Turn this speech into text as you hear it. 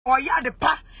or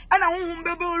Adepa, and I won't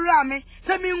be rame,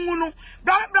 send me Munu,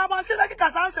 Brabant, like a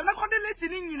Cassan, not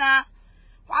condemning now.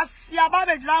 Was your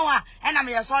babbage now, and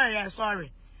I'm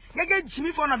sorry. You get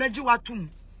Jimmy for a bedroom.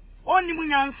 Only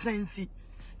Munyan Senti.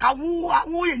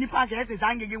 Kawu, any packets is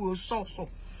angry will so.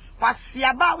 Was your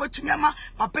about to Mama,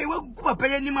 Papa will go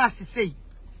pay any mass to say.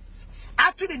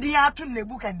 After the day after the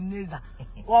book at Neza,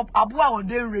 or Abua or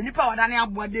Dare, Nipa or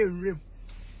Dania Bode Rim.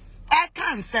 I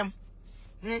can't sem.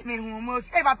 Me almost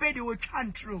ever paid you with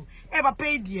true. Ever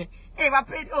paid ye, ever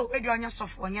paid. Oh, on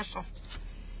your soft.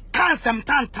 Can't some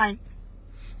time.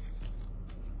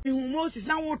 Almost is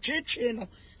now what church.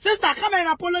 Sister, come and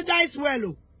apologize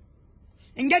well.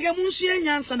 Ngege munshi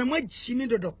nyansa na mwachimi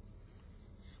dodo.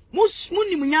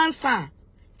 Muni munyansa.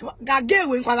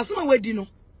 Gagewe kwa sema wedi no.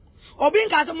 Obi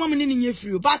nka sema mama ni nye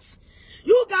free. But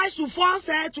you guys should force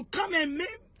her to come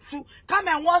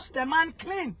and wash the man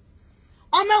clean.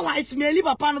 Ome white me li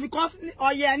papa no because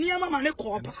oye ni mama ne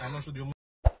ko pa.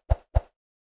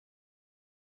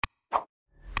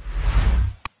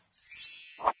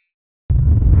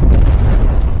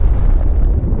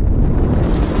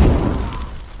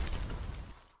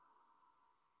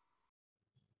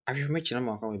 I've mentioned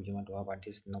more about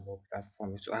this novel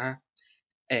platform. So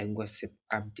gossip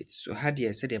updates. So had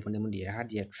you said upon the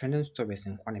had your trending stories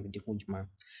and quantity the Hujma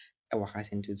our has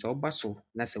into the Obaso.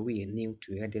 That's a way new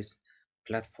to this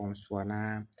platforms who are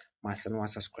now master no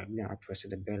subscribing and press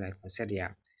the bell icon said yeah.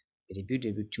 The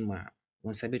video to my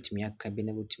once a bit to me a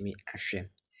cabin to me a shame.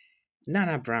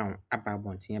 Nana Brown about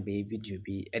wanting a baby video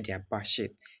be at their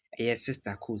bashet a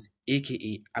sister cause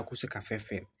aka Akusaka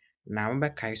Fefe. Na mba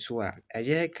kaiswa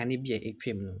aye kanibia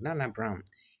epem Nana Brown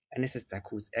and Sister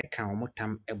Cous eka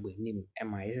omotam egbenim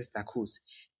ema Sister Cous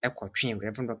ekwatwen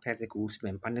Reverend Dr.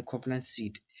 Usman pan the covenant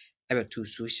seed ebe to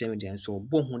social media so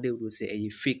bo hu de wo say aye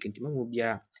fake ntima mo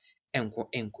bia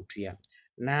enkotua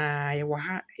na ye wa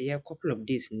ha a couple of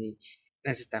days ni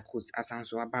na Sister Cous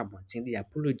asanso aba bontin the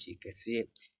apology kese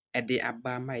e de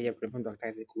aba ma ye Reverend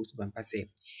Dr. Usman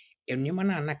pase enyoma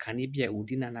na kanibia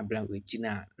udi Nana Brown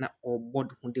wejina na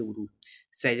obod hunde wuru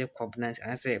say the covenant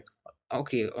and I say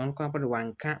okay on kwapod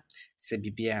wanka se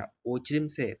bibia o chirim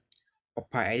say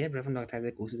opa aye Reverend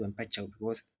Dr. Usman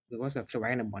because of say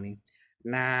why bonny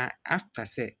na after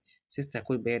say Sister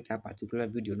could bear that particular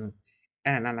video no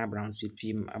and Nana Brown with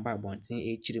him about bonting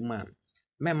a chirima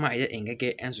mema aye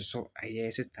Ngege enso so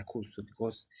aye Sister Cous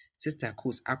because Sister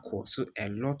Cous akọ so a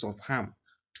lot of harm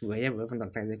to aye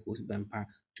Reverend Dr. Bεtter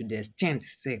to the extent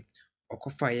say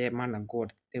okofa man of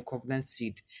God the covenant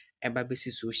seed eba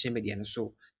besi social media no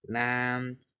so na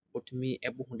otumi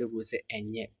ebo hunde ru say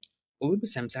enye obi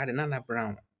bisamsa de Nana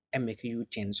Brown e make you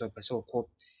change so person okọ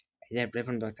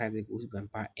Reverend Dr.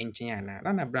 Bεtter enchen na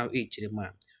Nana Brown e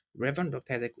chirema Reverend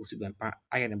Dr. Bεtter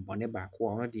aye ne bone ba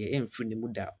ko no de emfiri ne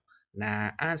muda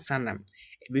na ansana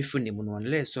ebe firi ne mu no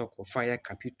unless okofa ya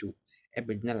capito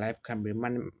ebe na live camera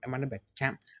man be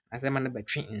camp as man be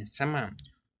twin in sama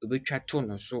obetwa to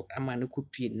no so ama ne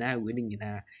kopie na we ni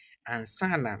nyina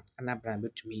ansana Nana Brown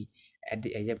betumi e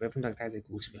de Reverend Dr.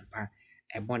 Bεtter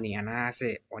e boni ana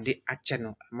se ode ache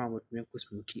no ama motumi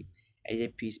kosmoki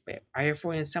peace be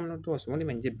ayefo ensam no to so woni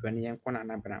menje brane yen kona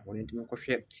Nana Brown woni ntumi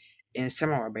kohwe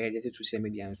ensam wa baye de social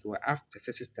media so after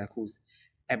Sister Cous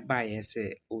e ba ye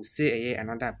se o say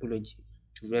another apology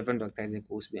to Reverend Dr.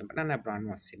 Bεtter Nana Brown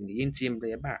was saying the intim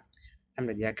bre ba am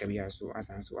de akabia so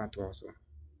asanso ato so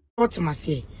What must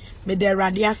say? Me the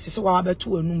radius so wa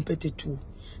beto anum petetu.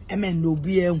 Emen no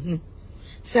bi ehu.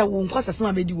 Se wo nkwasa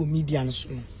sama be di wo media no so.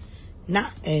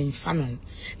 Na fa no.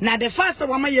 Na the first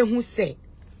one ma yehu say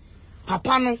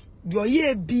papa no de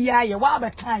oye bia ye wa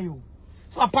bekan yo.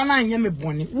 So papa na anya me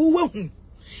bone. Wo wehu.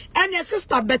 Anya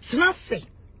sister Bẹtter say.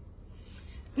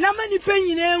 Na mani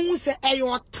penyin ehu say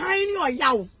eyo tiny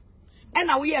oyawo. E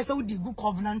na wo ye say wo di good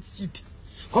covenant seed.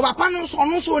 Ko papa no so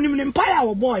onim ne empire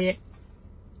wo boy.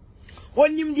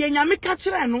 Onim de nyame ka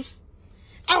kire no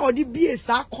a odi bie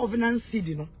sa covenant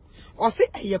seed no o se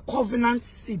eye covenant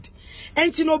seed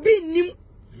enti no bi nim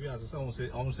we as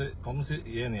say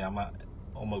ye ne ama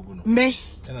omagu no me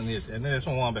ene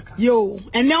so won abeka yo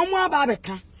ene omo aba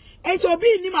abeka enti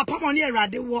obi nim apamo ne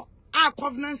Awurade wo a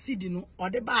covenant seed no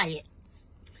ode baaye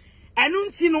enu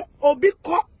nti no obi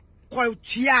ko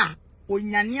tua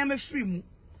onyane am free mu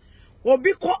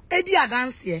obi ko edi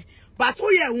adanse but o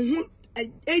ye hu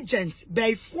agent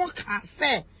before can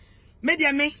say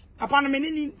media me papa no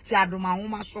menini ti adoma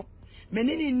homa so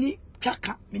menini ni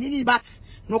twaka menini but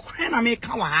no kra na me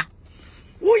ka wa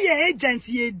wo ye agent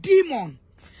ye demon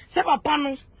say papa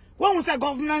no won say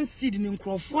government seed ni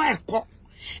nkrofo ekọ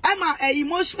ema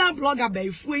emotional blogger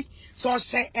before so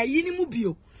say eyi ni mu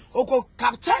bio oko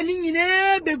capture ni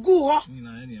nyina begu ho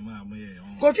nyina ene ma amoye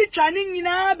ko twitwa ni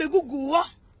nyina begugu ho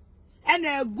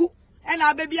ena egu ena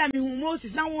ababi a mehu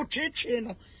Moses na wo twetwe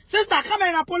no sister come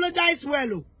and apologize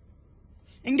well o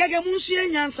Ngege munhie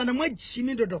nyansa na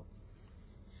magimi dodo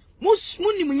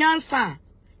muni munyansa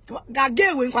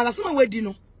gagewe nkwala sema wedi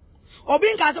no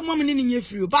obi nka se mom ni nye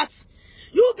free but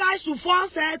you guys should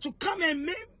force her to come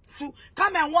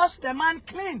and wash the man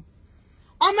clean.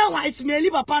 Ome white me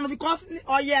papa no because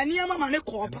oye ni mama ne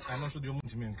ko pa. I know so the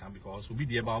ntimi nka because obi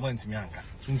de ba o ntimi anka.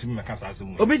 So ntimi meka sa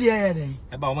asem. Obi de ye den.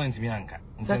 E ba o ntimi anka.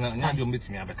 Ntina nya de o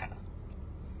metimi abeka.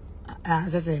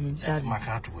 Say me ntia.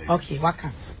 Maka to. Okay,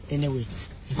 waka. Anyway.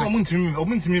 So o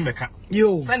ntimi meka.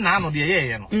 Yo. Say na no de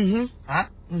ye no. Ha?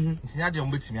 Ntinya de o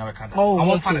metimi abeka da.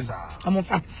 Amon fa sa. Amon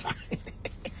fa sa.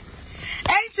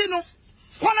 Enti no.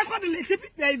 Kwana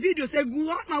the video say gu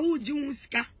na wo ji hu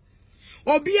sika.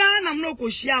 Obia na mno ko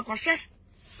hia akohwe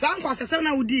san kwasese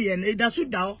na wudi ye na da su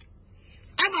da o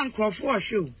ama nkrofo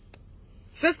ohwe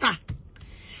sister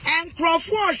en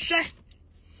nkrofo ohwe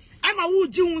ama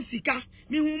wuji hu sika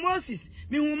mi hu Moses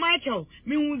mi hu Michael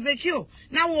mi hu Zekio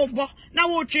na wo bo na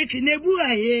wo twetwe na ebu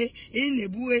ahe na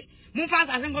ebu e mu fa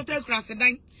asase nkoto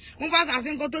krasedan mu fa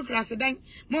asase nkoto krasedan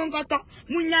mu nkoto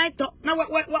mu nyai to na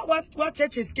what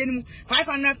churches kenu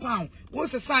 500 pound wo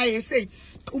say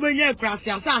Ubeye krasi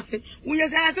asase unye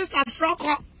say sister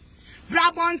froko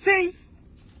brabontin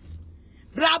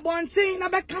na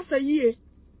be kasa yie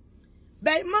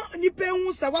be ma ni pe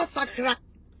hu se wasakra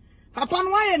papa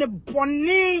no waye ne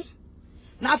boni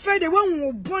na fe de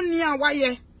hu boni a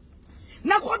waye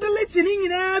na ko delete ni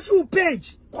nyina fi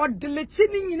page ko delete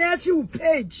ni nyina fi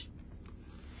page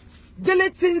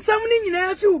deleting some ni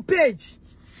nyina fi page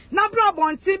na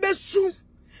brabontin be su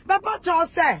be pa cho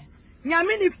se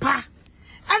nyame ni pa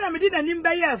ana me di na nimbe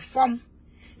ye fom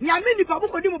nyame nipa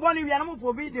bukodi mo boni wi ana mo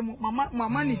po bi de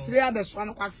mama ni tire abeso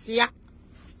no kwasea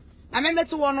na me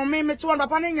metu wono me metu wono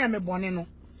papa ne nyame boni no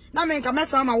na me nka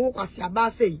mesa ma wo kwasea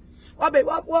ba sei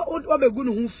obe gu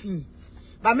no hu fi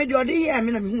ba me di odi ye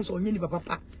me na me hu so onye ni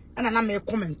papa ana na me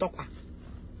comment kwa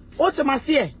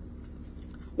otimase e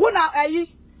wona ayi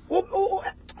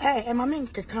ma me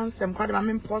nke kansem kwa de ma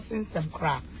me posting sem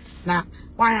kra na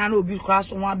wan ha na obi kra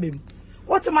so wa bem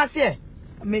otimase e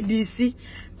medisi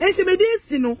enti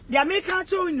medisi no dia meka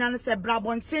cho nyina se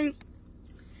brabontin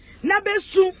na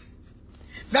besu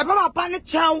be papa ne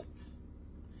chaw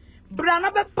bra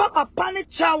na be papa ne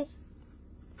chaw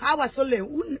how was ole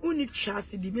uni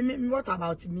trust di me what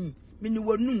about me ni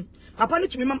wonu papa ne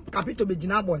tumi capito be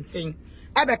gina bontin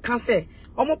e be kan se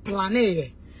omo plan e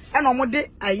e na omo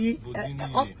de ayi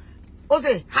o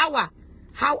say how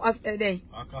as day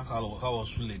how was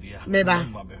sule dia meba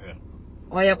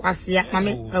oye kwasea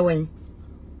mame ewen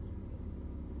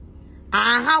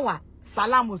hawa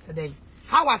salam osede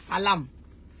hawa salam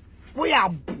wo ya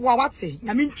boa wate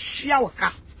nyame ntwia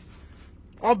woka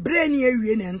obre ni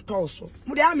ewie na ntoso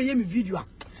mu de ameye me video a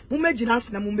mu magina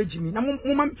asena mu magimi na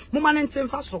mu ma nten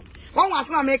fa so won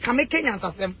asena me ka me kenya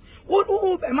nsasem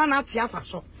wo be ma na atia fa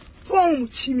so so won mu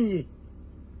chimie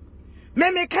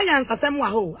me kenya nsasem wa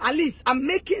ho at least I'm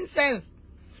making sense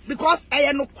because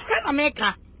I no kra na make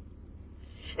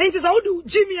enti sa wodu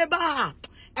Jimmy eba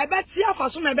ebeti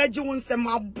afaso na ebeji wonsem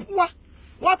aboa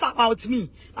what about me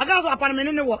agaso apana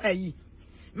menene wo ayi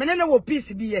menene wo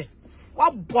peace bi ye wa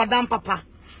bodam papa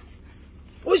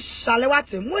o shale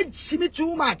wate mo Jimmy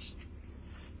too much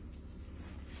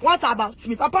what about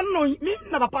me papa no me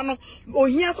na papa no o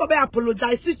hia so be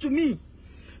apologize to me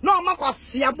no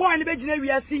makwase aboa ne begina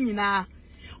wiase nyina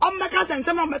o meka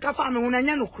sensem o meka fa me ho na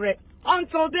nya no kre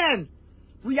until then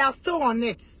we are still on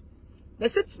it. The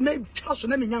sit me trust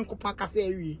na me nyanko pa kase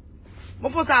awie mo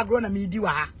fo sa agro na me di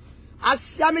wa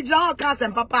asia me gina o kan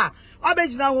sem papa o be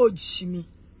gina ho jimi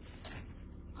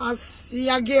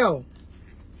asia girl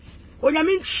onya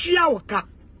me ntwia wo ka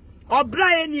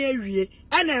obra ye ni awie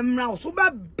ena emra wo so be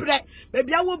bre be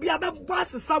bia wo bia be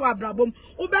boss sa wa brabom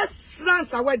wo be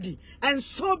sransa wadi and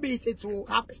so be it will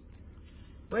happen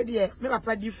wadi e me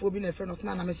papa di fo bi na fe no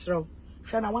na me srew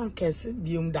hwe na wan kese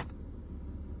biom da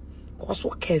cause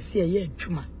what can say yeah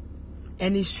juma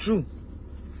and it's true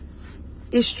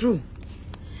auntie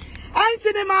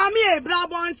the mommy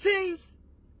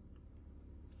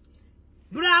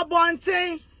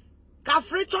brabontin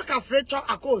kafrecho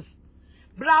akos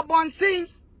brabontin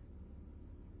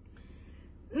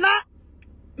na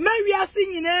me wi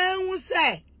asin na hu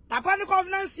say papa no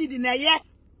covenant seed na ye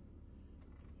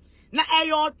na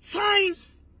your time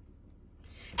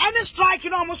any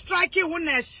striking almost striking when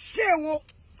na shewo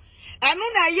enu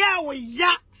na ya wo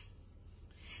ya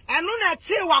enu na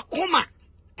te wa koma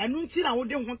enu nti na wo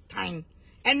de ho tan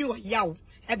eni wo ya wo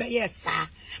ebe yes sir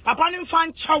papa no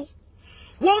fan chow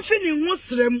won fi ni ho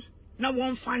srem na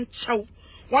won fan chow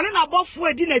won na Obofour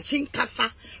edi na chin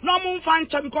kasa na mo fan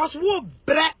chow because wo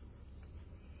bra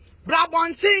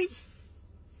bontin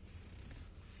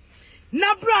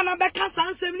na bra na beka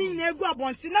sansem ni na egu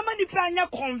abontin na mani pa anya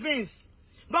convince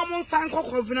no mo san ko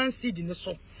covenant seed ni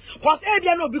so because e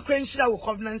bia na obi kranhyira wo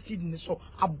covenant seed ni so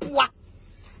aboa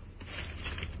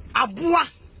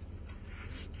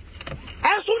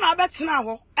enso na betena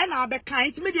ho e na abeka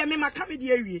ntime de me maka me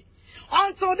de awie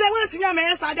until they went to me am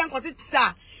yes ade nkoti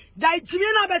tsa jai jimi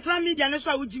na betena media ne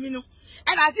so a wo jimi no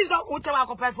e na see so wo chewa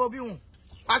akopa for bi hu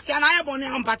asia na ye bone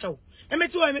am pacho e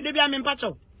meti wo me de bia me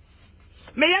pacho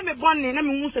me ye me bone na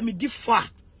me hu se me di fo a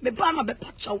me ba ma be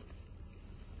pacho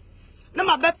na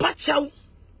ma be pacho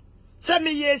se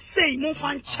me ye sei mo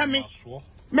fan chame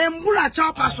me mbura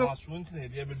cha paso a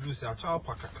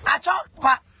cha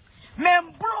pa me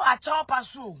mburu a cha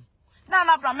paso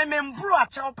na bra me mburu a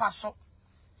cha paso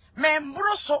me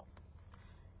mburu so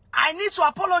I need to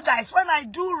apologize when I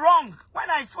do wrong. When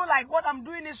I feel like what I'm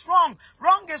doing is wrong.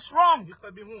 Wrong is wrong.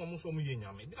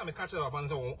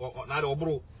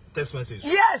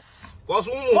 Yes. You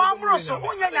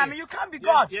can't be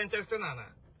God. You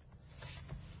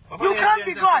can't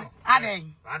be God. Ade.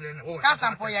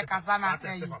 Kasampo ye kasana.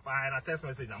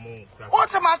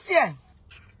 What am I saying?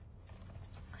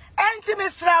 Enti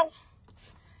misraw.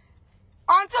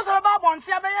 Until some about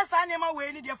bonti abeye sa nema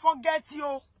we ni dey forget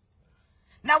you.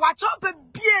 Na wa chop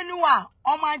bienu a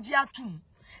omaji atum.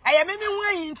 Eye me hu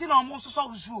ahinti na omo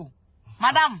so so.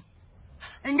 Madam.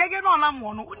 Ngege no na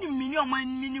mo no uni mini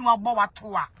omani wa bo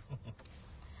wato a.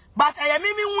 But eye me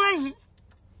hu ahin.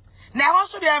 Na ho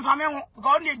so dey enfame ho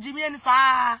because on jimi ni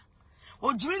sa.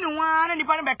 O jimi ni wa na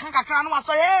nipa ne be kan kakra no wa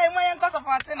so hey mo yen cause of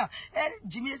Hàte na.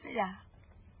 Jimi se ya.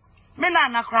 Me na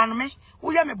anakra no me.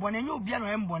 Wo ye me bone nya obi a no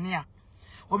embone a.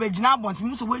 Obejina bonti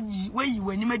muso weyi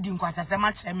wani medi nkwasase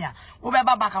ma kire me a wo be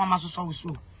baba ka mama so.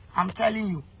 I'm telling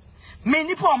you. Me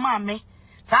nipa o ma me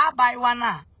sa bai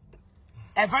wana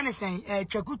e friend say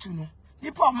Kweku tu no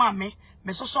nipa o ma me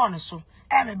so ne so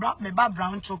me ba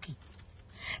brown choki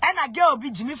and a girl bi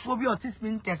jimi fo bi otis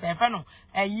min test e friend no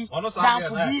eyi dan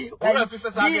fo bi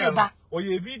ba o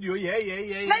ye video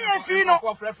ye na ye fi no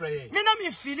me na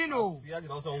me feeling no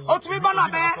o to me ba na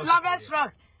be lovers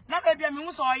rock na baby me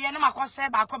hu so ye na makose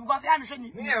ba ko because I am sure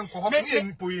ni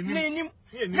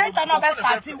later no best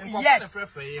party yes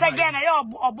say again e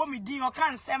obo me din o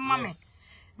kan sem ma me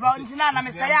but ntina na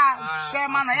me say ya share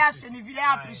man no ya share ni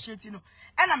video appreciate no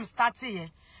and I'm starting here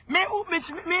me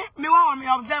one me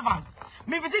observant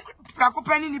me viti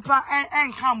prakopani nipa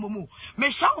en kan bomo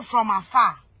me show from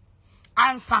afar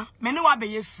answer me no wa be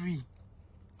ye free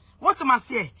what am I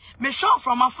say me show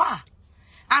from afar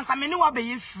answer me no wa be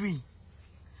ye free.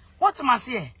 What am I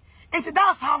say? And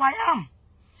that's how I am.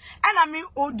 And I mean,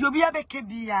 oh, do be a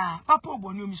bekebia, Papa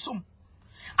Bonio Misum.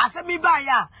 I said, me by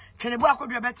ya, can a boy could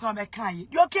be a better by kind.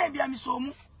 You can't be a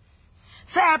misomu.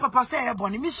 Say, Papa say,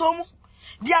 Bonnie Misomu.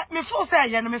 Dear, me full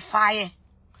say, me fire.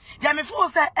 Dear, me full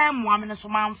say, woman, so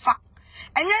man fa.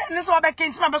 And yet, this all back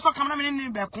into my best coming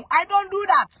in the I don't do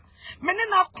that. Men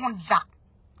enough conduct.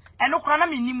 And no crana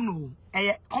me no.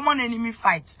 A common enemy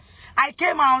fight. I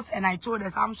came out and I told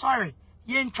us, I'm sorry.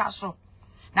 Yen traso.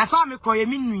 Na sa me kroye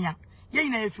me nua. Ye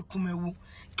na efi kumewu.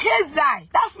 Case die.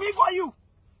 That's me for you.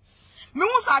 Me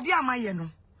hu sade amaye no.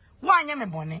 Wo anye me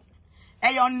bone.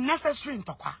 E unnecessary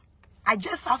ntokwa. I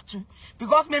just have to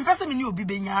because me person me ni obi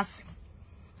benya ase.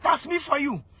 That's me for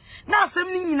you. Na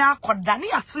asem ni nyina akoda ne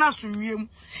atena sonwiem.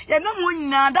 Ye na mo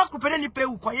nyina da kopede ni pe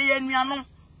ukoye ye nuanom.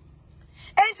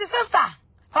 Enti sister,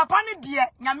 papa ne de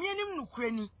nyame anim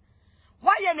nukurani.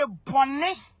 Wa ye ne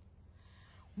bone.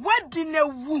 What did ne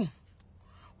wu?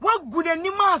 What good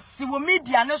anima si wo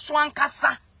media ne so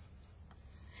ankasa?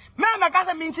 Me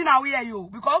kasa minti na we you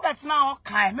because that now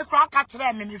okay me kra ka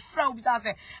kire me frɛ obi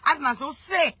say adna so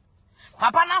say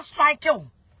papa na strike you.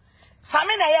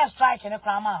 Sami na ye strike ne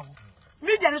kra ma wo.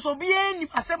 Media ne so bi eni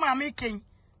asem a making.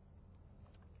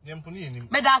 Yemponi enim.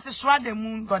 Me da se shwa the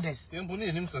moon goddess. Yemponi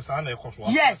enim so sa na ekoso.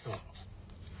 Yes.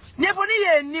 Neponi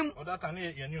ye nim. O data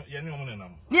ne ye ni omo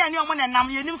nenam. Ni ani omo nenam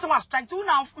ye nim so was strike tu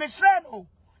na me friend o.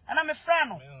 Ana me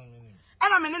friend o.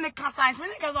 Ana me ne ka science me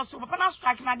ne ka so papa na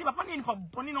strike na de papa ne ni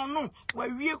boni no no wa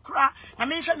wie kra na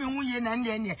me hwe me hu ye na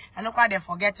nde ne ene kwa dey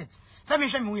forget it. Say me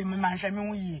hwe me hu ye me man hwe me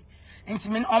hu ye. Enti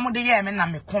me omo de ye me na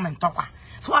me comment tokwa.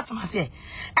 So what am I say?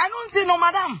 Eno nti no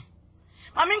madam.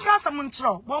 Ma me nka sam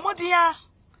nchiro. Bo mo de ya.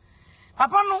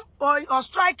 Papa no o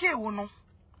strike e wo no.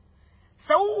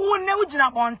 Se wo ne wo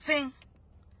gina bonten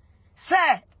se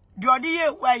de odi ye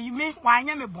wa yi me wa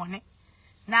anya me bone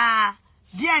na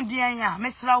dien ya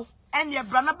mesraw and your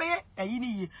brother be a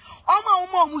yini.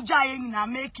 Oma mujaye na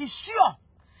make sure.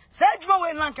 Say you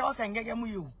when lanka was and Ngege mu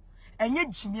you. And yet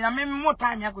Jimmy, I mean more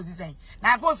time ya cause saying.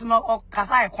 Now course no or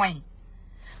casa coin.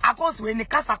 Of course when the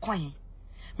casa coin.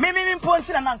 Me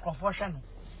pointing an uncle for channel.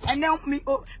 And now me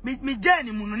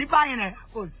journey muno nipa in a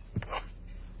course.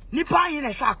 Nipa in a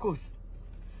shakos.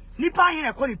 Nipa in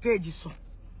a quality page so.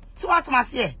 So what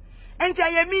must ye? Enter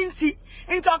ye minty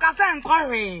into a casa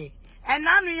inquiry. And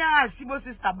now you are Sibo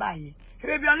sister by. He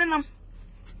be on them.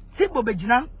 Sibo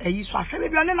Bejina, a yiswa, he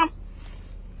be on them.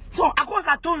 So, of course,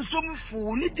 I told some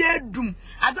fool, ni dead doom.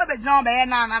 I don't be down by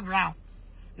Naana Brown.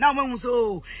 Now, when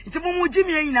so, it's a moon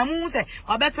Jimmy in a moon say,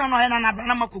 or better no Naana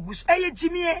Brown Makubush. Hey,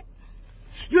 Jimmy,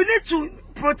 you need to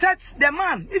protect the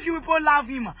man if you people love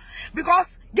him.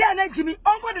 Because, get Jimmy,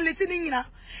 uncle the listening in.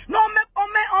 No,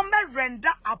 me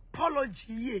render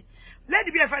apology. Let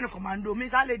it be a friend of commando,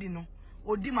 Miss Lady no,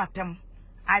 or Dimatem.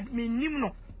 I mean,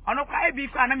 no. Ono kwa ebi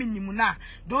kwa na minimu na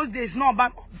those days no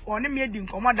ba one made in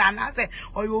command na say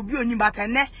or you be oni but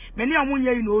ene many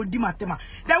omunye you know di matema.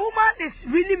 The woman is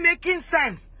really making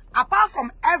sense apart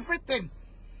from everything.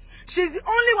 She's the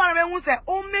only one who say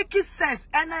oh making sense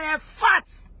and I have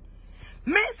facts.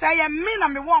 Me say me na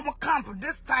me want mo camp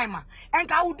this time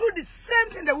and I will do the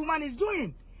same thing the woman is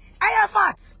doing. I have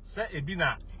facts. Say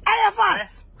ebina. I have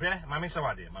facts. Mama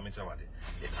chawade.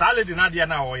 Salad na dia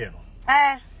na oye no.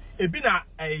 Ebina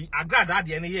AGradaa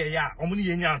de ne ye ya omuni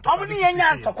yenya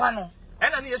ntokwa no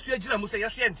ena ne yesu agira mu se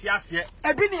yesu enti ase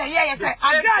ebina ye say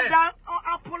AGradaa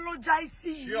apologize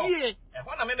ye e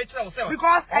ho na me kira wo se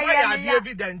because ya de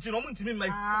evidence no mu ntimi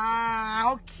mai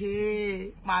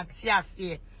okay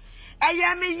matiase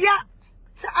me ya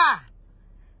say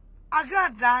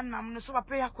AGradaa nam no so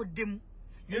papa yakodem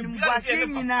enu gwase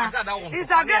nyina is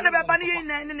AGradaa be ba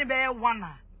ne be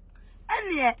wana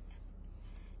ene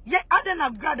ye adena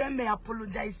AGradaa me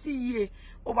apologize ye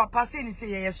Oba say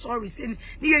say sorry say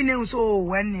ni ye ne so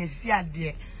when si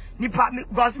ade nipa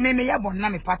because me ye bon na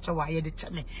me pacha wa ye de che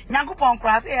me nyankopon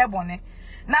kra say ye bone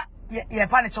na ye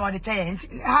pa ne che wa de che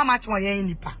ye how much more ye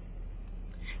nipa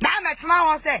na me tena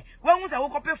won say when say wo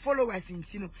copy followers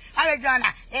nti no ale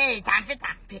jana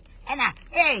tampe ena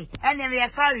ene me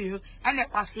sorry ene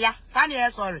kwasia sani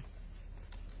ye sorry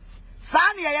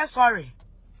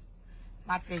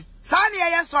Mate. Sani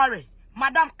ya sorry.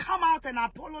 Madam, come out and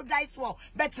apologize for.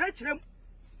 Bẹ̀tter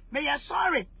me ya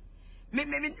sorry. Me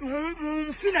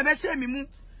fina be shame mu.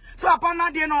 So upon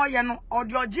that day no ye no or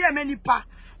your GM nipa.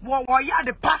 Wo ya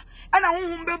de pa. And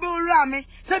I bebe ura me.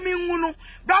 Se mi ngunu.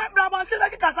 Bra until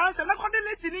like kasanse. Na ko de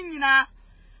leti ni nyina.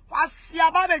 Wasi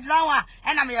aba be jira wa.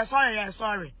 And I me ya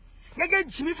sorry. Ngege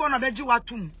jimi for na beji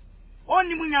watum.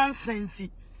 Oni mu nyansenti.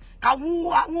 Ka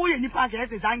wo ye nipa ka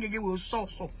ese Ngege wo so.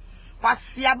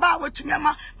 Pasiaba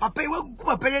wetumiama papa we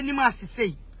papa ni ma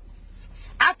sisei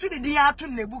atu de din atu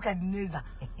na Nebukadneza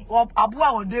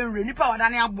aboa wo de nre nipa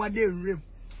wadane aboa de nre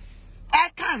e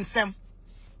kan sem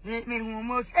me hu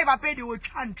mo papa de wo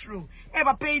twantro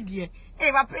papa de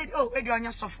papa oh e de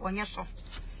onya soft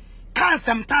kan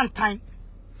sem time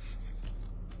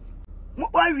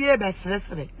wa wie be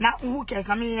sresre na who cares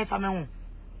na me fa me ho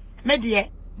me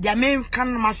de me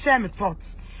kan ma share me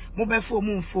thoughts Obofour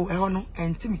mumfo no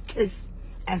enti case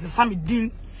and some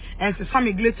din and some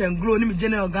glitter and glow ni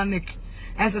general organic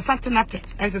and something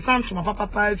attàcked and some to my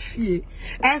papa fie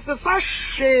and so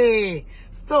she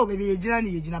still baby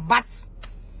you but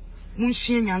mun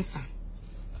hie nyansa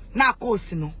na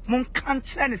course no mun kan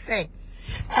kire ne say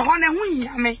na hu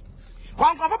hia me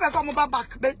wan ko papa mo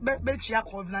back be tua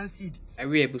covenant seed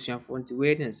awie abusuafo nti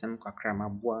we den nsem kwakra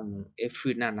maboa no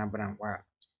efri na anabran wa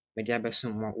media beso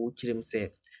mo o kirem say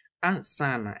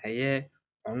ansana eye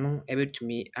ono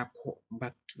ebetumi akọ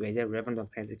back to eye Reverend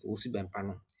Dr. O.Bempah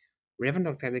no Reverend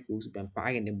Dr. O.Bempah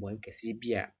aye ne boy kese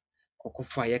bia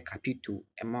okofa ye capito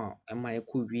ema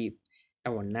ekowie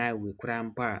ewo na we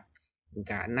kurampa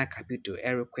nga na capito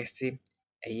request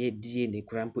eye die ne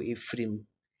kurampo efrim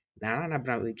na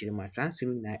anabran we kirem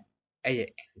asansim na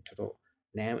eye entro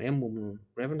na emum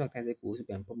Reverend Dr.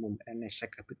 O.Bempah mum na sha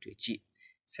capito echi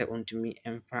se ontumi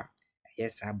emfa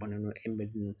yes abon no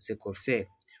embedu sake of say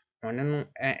ono no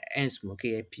smoke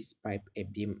a peace pipe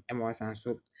ebiem wasan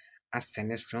so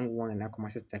asend strong one na kuma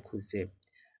Sista could say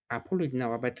apology na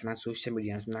wabeta na social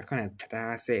media so na kan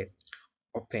tada say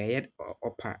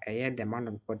opa the man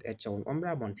of God eche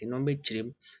ombra bonti no be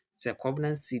chirim say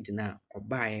covenant seed na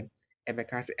obae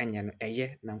ebeka se enya no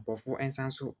na nkofo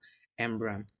ensan so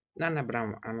embra na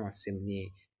bram anu asem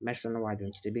ni mesa no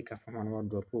wadon chitebeka fama no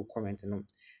drop comment no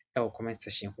comment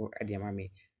section ho e de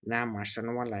mame na ma hye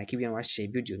no like bi an wa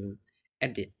share video no e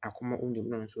de akoma onye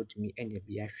no so tumi enya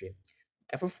bi ahwe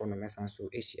ɛfoforɔ no mɛsan so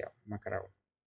ahyia makarao